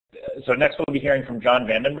So next we'll be hearing from John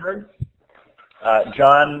Vandenberg.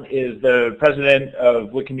 John is the president of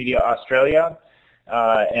Wikimedia Australia,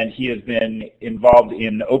 and he has been involved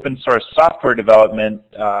in open source software development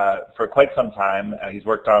for quite some time. He's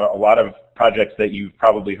worked on a lot of projects that you've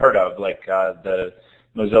probably heard of, like the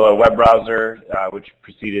Mozilla web browser, which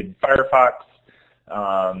preceded Firefox,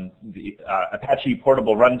 the Apache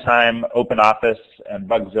Portable Runtime, OpenOffice, and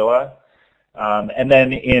Bugzilla. And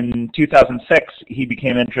then in 2006, he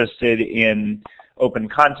became interested in open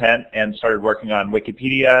content and started working on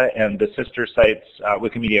Wikipedia and the sister sites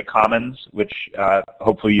Wikimedia Commons, which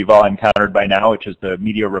hopefully you've all encountered by now, which is the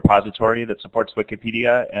media repository that supports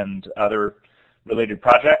Wikipedia and other related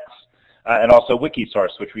projects, and also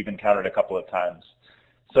Wikisource, which we've encountered a couple of times.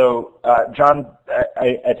 So John,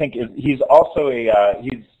 I think he's also a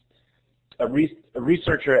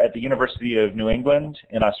researcher at the University of New England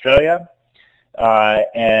in Australia.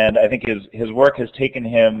 And I think his work has taken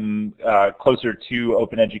him closer to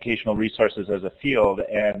open educational resources as a field.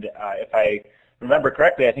 And if I remember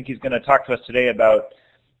correctly, I think he's going to talk to us today about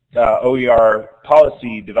OER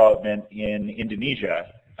policy development in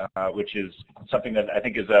Indonesia, which is something that I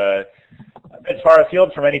think is a bit far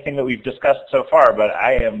afield from anything that we've discussed so far, but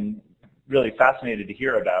I am really fascinated to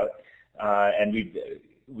hear about. And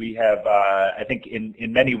we have, I think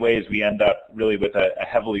in many ways we end up really with a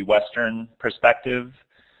heavily Western perspective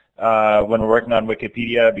when we're working on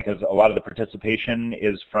Wikipedia, because a lot of the participation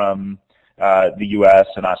is from the US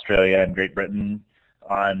and Australia and Great Britain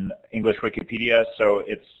on English Wikipedia. So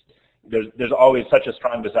there's always such a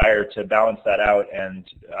strong desire to balance that out and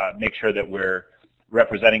make sure that we're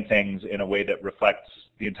representing things in a way that reflects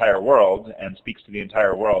the entire world and speaks to the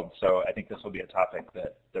entire world. So I think this will be a topic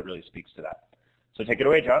that really speaks to that. So take it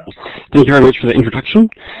away, John. Thank you very much for the introduction.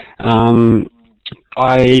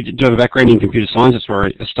 I do have a background in computer science, that's where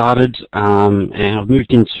I started, and I've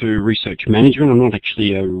moved into research management. I'm not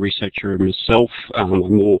actually a researcher myself. I'm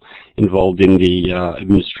more involved in the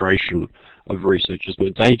administration of research as my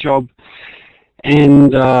day job.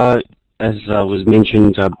 And as was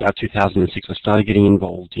mentioned, about 2006 I started getting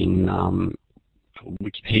involved in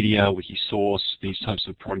Wikipedia, Wikisource, these types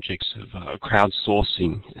of projects of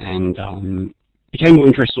crowdsourcing, and became more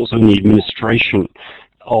interested also in the administration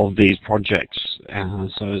of these projects.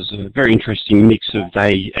 So it was a very interesting mix of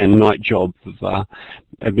day and night job of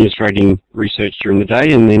administrating research during the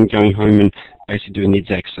day and then going home and basically doing the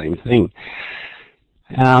exact same thing.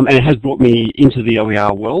 And it has brought me into the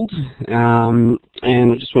OER world, and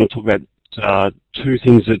I just want to talk about two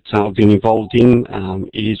things that I've been involved in.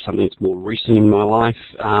 It is something that's more recent in my life.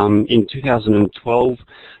 In 2012,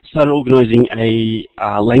 I started organising a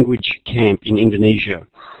language camp in Indonesia,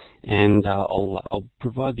 and I'll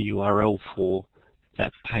provide the URL for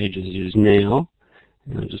that page as it is now,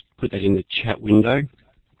 and I'll just put that in the chat window.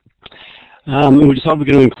 And we decided we're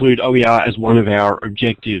going to include OER as one of our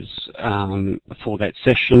objectives for that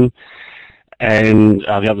session, and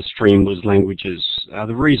the other stream was languages.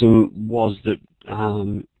 The reason was that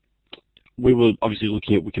we were obviously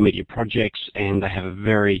looking at Wikimedia projects, and they have a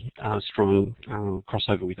very strong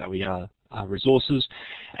crossover with OER resources,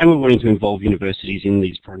 and we're wanting to involve universities in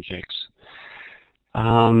these projects.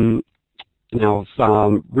 Now,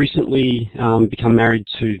 I've recently become married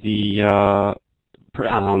to the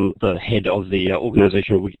head of the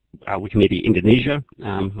organisation of Wikimedia Indonesia,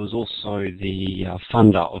 who was also the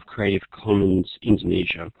funder of Creative Commons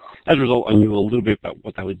Indonesia. As a result, I knew a little bit about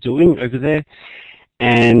what they were doing over there,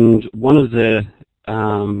 and one of the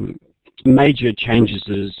major changes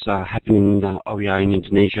that has happened in OER in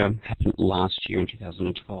Indonesia happened last year in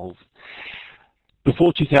 2012.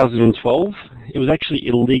 Before 2012, it was actually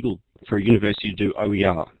illegal for a university to do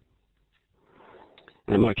OER.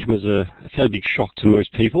 And it might come as a fairly big shock to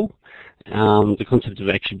most people. The concept of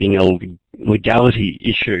actually being a legality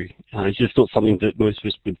issue is just not something that most of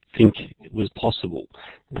us would think was possible.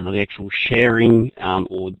 The actual sharing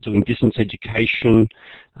or doing distance education,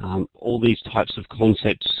 all these types of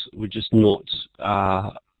concepts were just not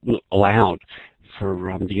allowed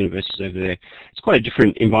for the universities over there. It's quite a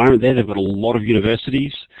different environment there. They've got a lot of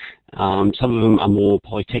universities. Some of them are more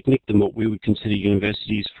polytechnic than what we would consider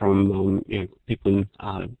universities from people in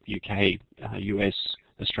UK, US,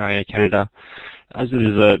 Australia, Canada. As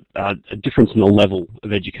there's a difference in the level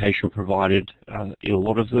of education provided in a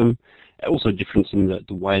lot of them, also a difference in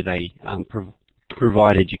the way they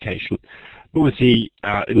provide education. But with the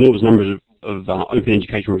enormous numbers of open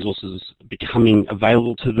education resources becoming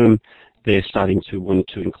available to them, they're starting to want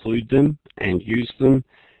to include them and use them.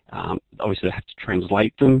 Obviously, they have to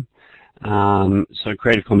translate them. So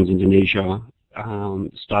Creative Commons Indonesia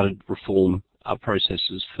started reform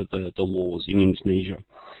processes for the laws in Indonesia.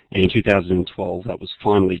 And in 2012, that was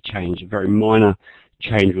finally changed. A very minor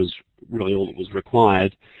change was really all that was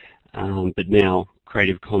required, but now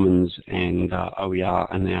Creative Commons and OER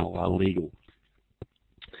are now legal.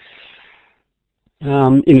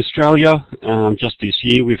 In Australia, just this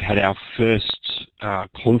year, we've had our first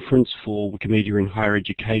conference for Wikimedia in higher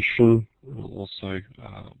education. I'll also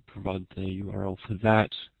provide the URL for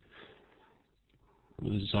that.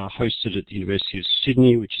 It was hosted at the University of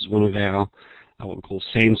Sydney, which is one of our what we call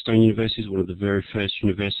sandstone universities, one of the very first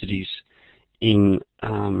universities in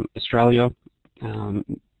Australia, and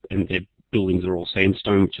their buildings are all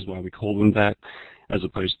sandstone, which is why we call them that, as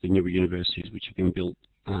opposed to the newer universities which have been built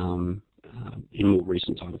in more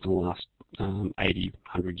recent times, in the last 80,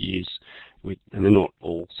 100 years, and they're not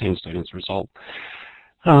all sandstone as a result.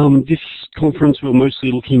 This conference, we're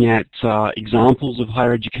mostly looking at examples of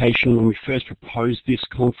higher education. When we first proposed this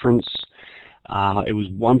conference, it was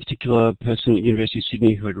one particular person at the University of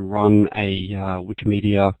Sydney who had run a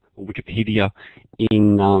Wikipedia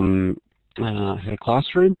in her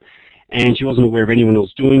classroom, and she wasn't aware of anyone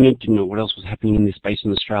else doing it, didn't know what else was happening in this space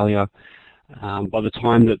in Australia. By the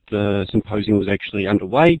time that the symposium was actually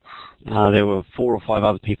underway, there were 4 or 5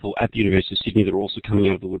 other people at the University of Sydney that were also coming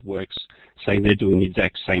out of the woodworks saying they're doing the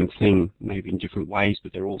exact same thing, maybe in different ways,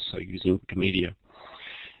 but they're also using Wikimedia.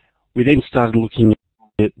 We then started looking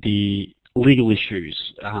at the legal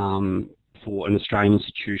issues for an Australian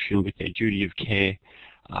institution with their duty of care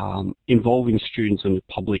involving students on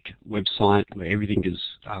a public website where everything is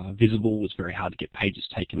visible. It's very hard to get pages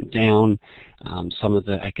taken down. Some of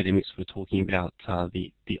the academics were talking about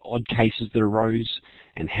the odd cases that arose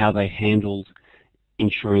and how they handled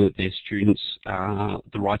ensuring that their students, the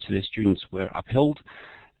rights of their students were upheld.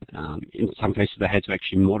 In some cases they had to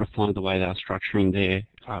actually modify the way they were structuring their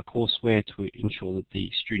courseware to ensure that the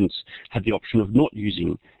students had the option of not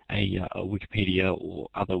using a Wikipedia or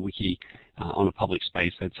other wiki on a public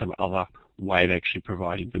space. They had some other way of actually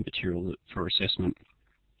providing the material for assessment.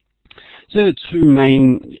 So the 2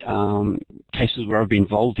 main cases where I've been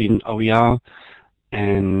involved in OER,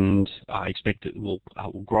 and I expect it will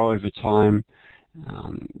grow over time.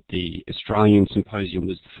 The Australian Symposium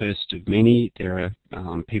was the first of many. There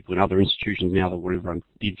are people in other institutions now that would have run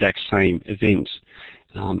the exact same event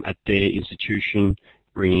at their institution,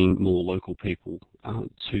 bringing more local people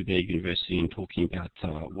to their university and talking about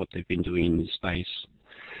what they've been doing in this space.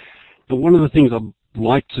 But one of the things I'd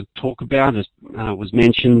like to talk about, as was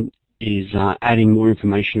mentioned, is adding more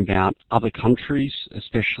information about other countries,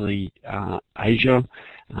 especially Asia,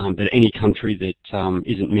 but any country that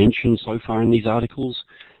isn't mentioned so far in these articles.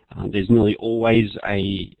 There's nearly always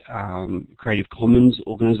a Creative Commons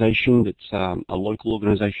organization that's a local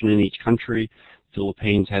organization in each country.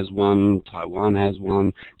 Philippines has one, Taiwan has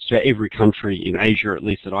one. So every country in Asia, at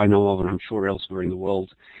least that I know of, and I'm sure elsewhere in the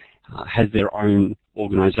world, has their own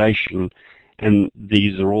organization, and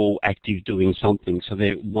these are all active doing something. So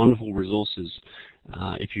they're wonderful resources.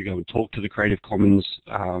 If you go and talk to the Creative Commons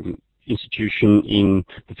institution in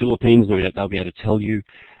the Philippines, no doubt they'll be able to tell you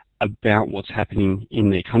about what's happening in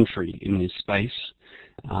their country in this space,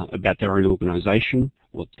 about their own organization,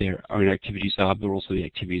 what their own activities are, but also the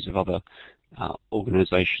activities of other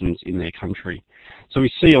organizations in their country. So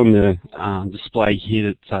we see on the display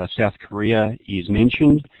here that South Korea is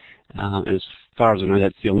mentioned. As far as I know,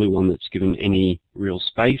 that's the only one that's given any real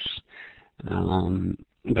space.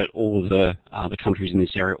 But all of the countries in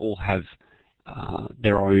this area all have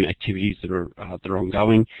their own activities that are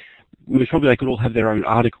ongoing. Most probably they could all have their own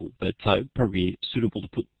article, but probably suitable to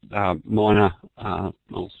put minor,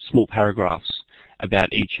 small paragraphs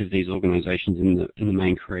about each of these organizations in the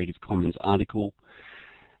main Creative Commons article.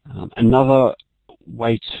 Another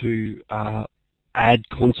way to add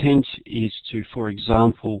content is to, for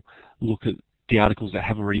example, look at the articles that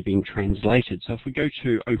have already been translated. So if we go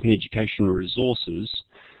to Open Education Resources,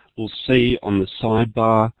 we'll see on the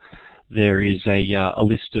sidebar there is a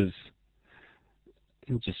list of,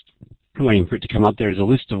 just waiting for it to come up, there is a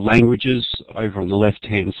list of languages over on the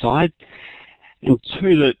left-hand side, and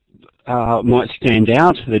 2 that might stand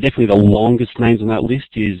out. They're definitely the longest names on that list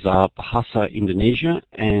is Bahasa Indonesia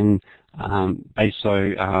and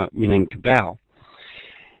Bahasa Minangkabau.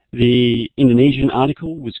 The Indonesian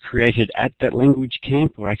article was created at that language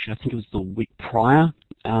camp, or actually I think it was the week prior,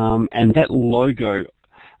 and that logo,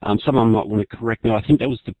 someone might want to correct me, I think that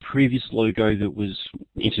was the previous logo that was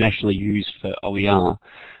internationally used for OER.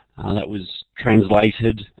 That was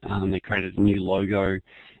translated, they created a new logo,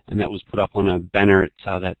 and that was put up on a banner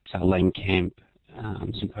at that Lang Camp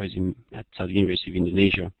Symposium at the University of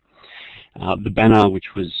Indonesia. The banner,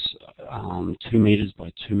 which was 2 meters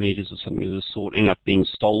by 2 meters or something of the sort, ended up being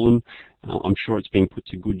stolen. I'm sure it's being put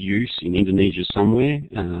to good use in Indonesia somewhere.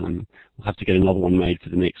 We'll have to get another one made for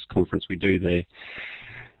the next conference we do there.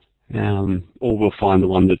 Or we'll find the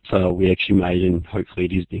one that we actually made, and hopefully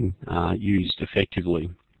it is being used effectively.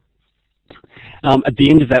 At the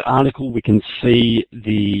end of that article, we can see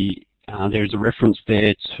there's a reference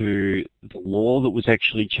there to the law that was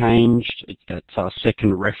actually changed. It's that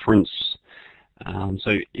second reference.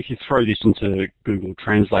 So if you throw this into Google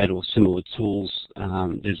Translate or similar tools,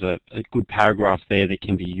 there's a good paragraph there that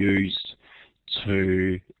can be used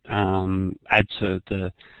to add to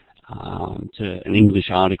an English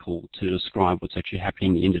article to describe what's actually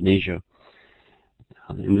happening in Indonesia.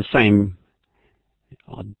 In the same,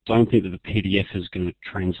 I don't think that the PDF is going to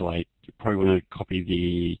translate. You probably want to copy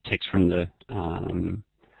the text from the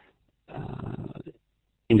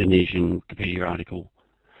Indonesian Wikipedia article.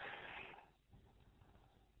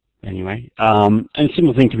 Anyway, and a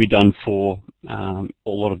similar thing can be done for a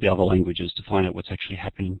lot of the other languages to find out what's actually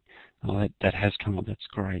happening. That has come up, that's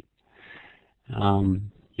great.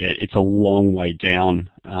 Yeah, it's a long way down,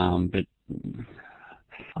 but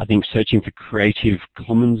I think searching for Creative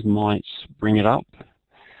Commons might bring it up,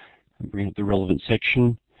 bring up the relevant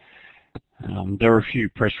section. There are a few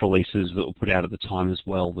press releases that were put out at the time as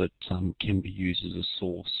well that can be used as a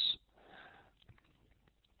source.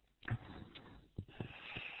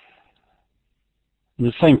 And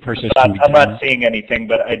the same process can be done. I'm not seeing anything,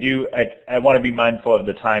 but I want to be mindful of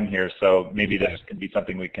the time here, so maybe this can be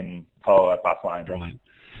something we can follow up offline. Right.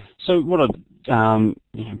 So what I've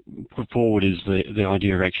put forward is the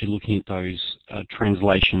idea of actually looking at those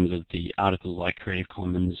translations of the articles like Creative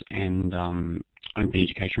Commons and Open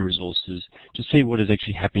Education Resources to see what is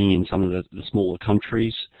actually happening in some of the smaller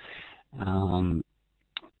countries.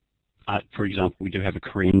 For example, we do have a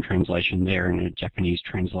Korean translation there and a Japanese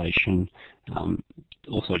translation,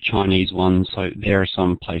 also a Chinese one. So there are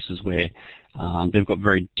some places where they've got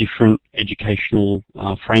very different educational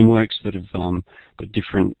frameworks that have got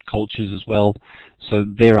different cultures as well. So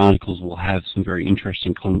their articles will have some very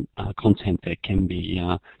interesting content that can be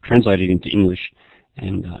translated into English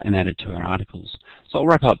and added to our articles. So I'll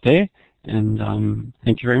wrap up there, and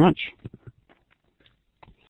thank you very much.